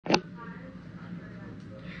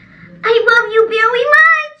you very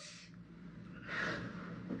much.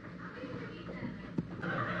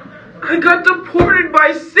 I got deported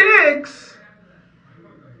by 6.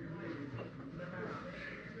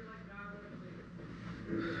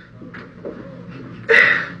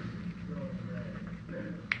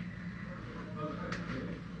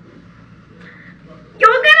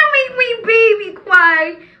 You're gonna make me baby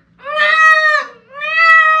cry.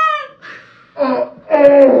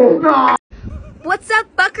 Oh, no. What's up,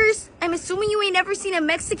 buckers? I'm assuming you ain't never seen a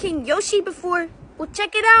Mexican Yoshi before. Well,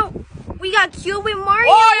 check it out. We got Q with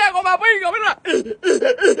Mario.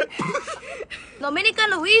 Dominica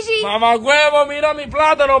Luigi. Mamá huevo, mira mi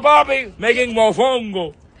plátano, papi. Making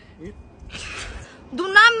mofongo. Do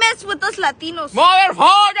not mess with us Latinos.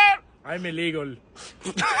 Motherfucker! I'm illegal.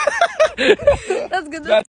 That's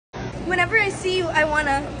good. Whenever I see you, I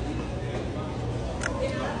wanna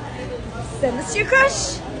send this to your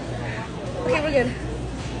crush. Okay, we're good.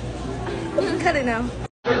 We can cut it now.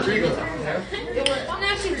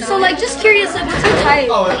 So, like, just curious, like, what's your type?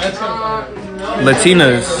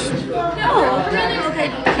 Latinas. Oh, okay.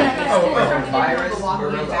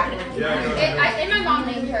 And my mom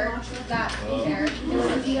named her that hair.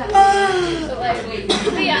 So like,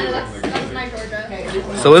 but yeah, that's my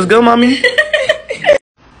Georgia. So it's good, mommy.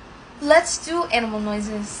 Let's do animal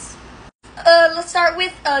noises. Let's start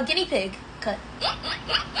with a guinea pig. Cut.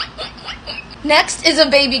 Next is a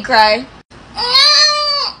baby cry.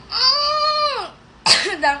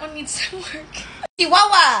 That one needs to work.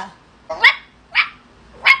 Chihuahua.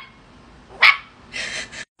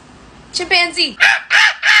 Chimpanzee.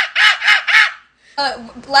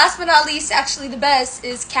 Last but not least, actually the best,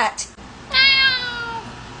 is cat.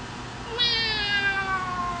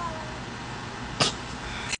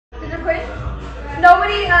 Is it recording?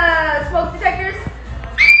 Nobody, smoke detectors?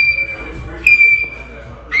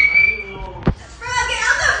 Bro, get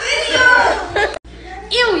out the video!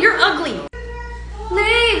 Ew, you're ugly.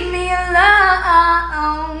 Leave me alone.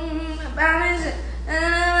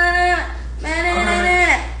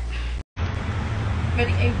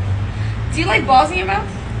 Ready? Do you like balls in your mouth?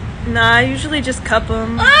 Nah, I usually just cup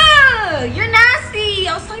them. Oh, you're nasty.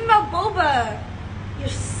 I was talking about boba. You're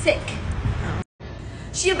sick.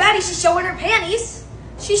 She a baddie. She's showing her panties.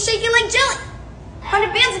 She's shaking like jelly.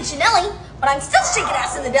 100 bands in Chanelli, but I'm still shaking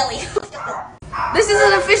ass in the deli. This is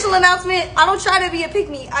an official announcement. I don't try to be a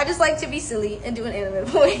pick-me. I just like to be silly and do an anime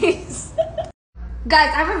voice.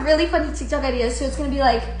 Guys, I have a really funny TikTok idea. So it's gonna be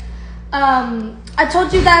like, I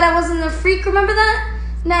told you that I wasn't a freak. Remember that?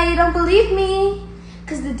 Now you don't believe me.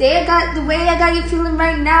 Cause the way I got you feeling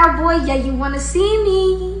right now, boy, yeah, you wanna see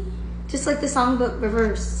me. Just like the song, but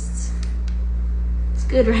reversed. It's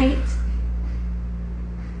good, right?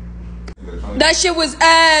 That shit was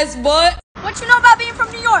ass, boy. What you know about being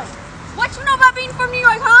from New York? What you know about being from New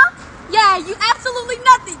York, huh? Yeah, you absolutely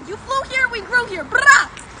nothing. You flew here, we grew here. Brah!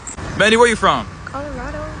 Manny, where you from?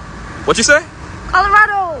 Colorado. What you say?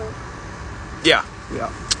 Colorado. Yeah.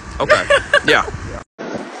 Yeah. Okay. Yeah.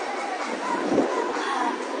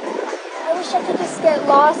 I wish I could just get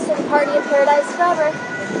lost and party in paradise forever.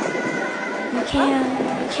 You can.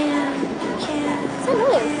 What's that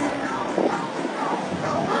noise?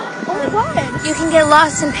 Oh my god. You can get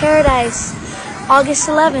lost in paradise August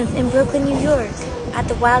 11th in Brooklyn, New York at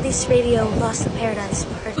the Wild East Radio Lost in Paradise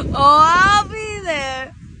party. Oh, I'll be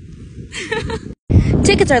there.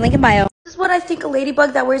 Tickets are linked in bio. This is what I think a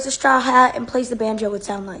ladybug that wears a straw hat and plays the banjo would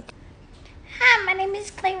sound like. Hi, my name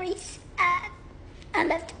is Clarice. I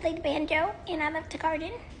love to play the banjo, and I love to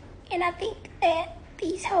garden. And I think that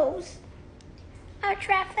these hoes are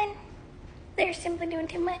trifling. They're simply doing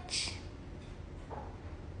too much.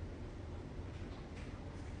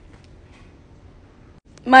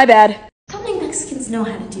 My bad. Something Mexicans know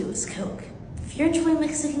how to do is Coke. If you're enjoying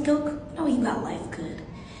Mexican Coke, know you got life good.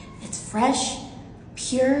 It's fresh,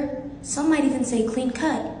 pure, some might even say clean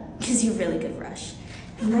cut, gives you really good rush.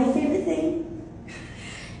 And my favorite thing,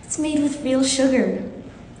 it's made with real sugar.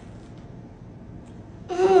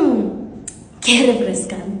 Que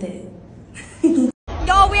refrescante.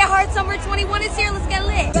 Y'all, we at Hard Summer 21 is here. Let's get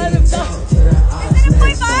lit. Is it a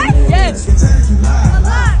 0.5? Yes.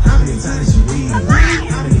 How many times you read?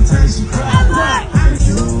 How many times you cry?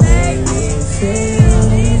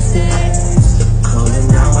 Calling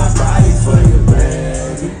out my body for your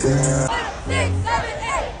baby girl. 6, 7,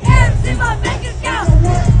 8 M's in my bank account.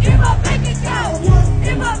 In my bank account.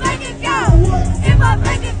 In my bank account. In my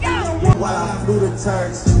bank account. While I flew the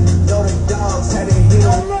turns, know the dogs had a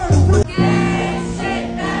heel. Gang shit,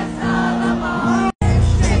 that's all I'm on. Gang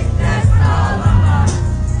shit, that's all I'm on.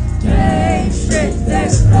 Gang shit,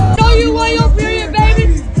 that's all. Show you want your period, baby.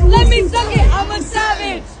 Let me suck it. I'm a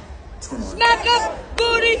savage. Smack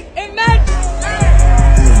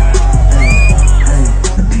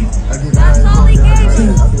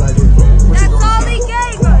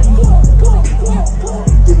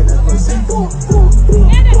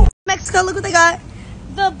go. Look what they got.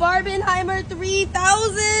 The Barbenheimer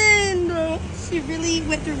 3000. She really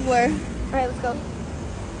went through war. All right, let's go.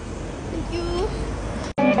 Thank you.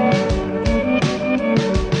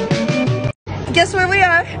 Guess where we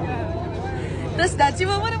are? The Statue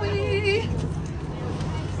of what are we?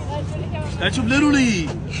 Statue of Little League.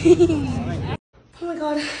 Oh my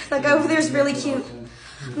god, that guy over there is really cute.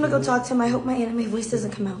 I'm gonna go talk to him. I hope my anime voice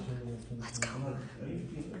doesn't come out. Let's go.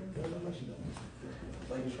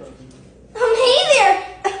 Hey there!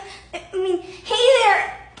 Hey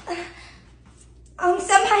there!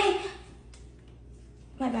 Senpai.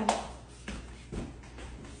 My bad.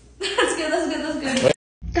 That's good.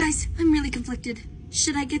 Guys, I'm really conflicted.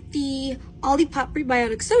 Should I get the Olipop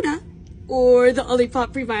prebiotic soda or the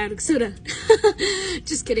Olipop prebiotic soda?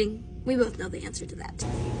 Just kidding. We both know the answer to that.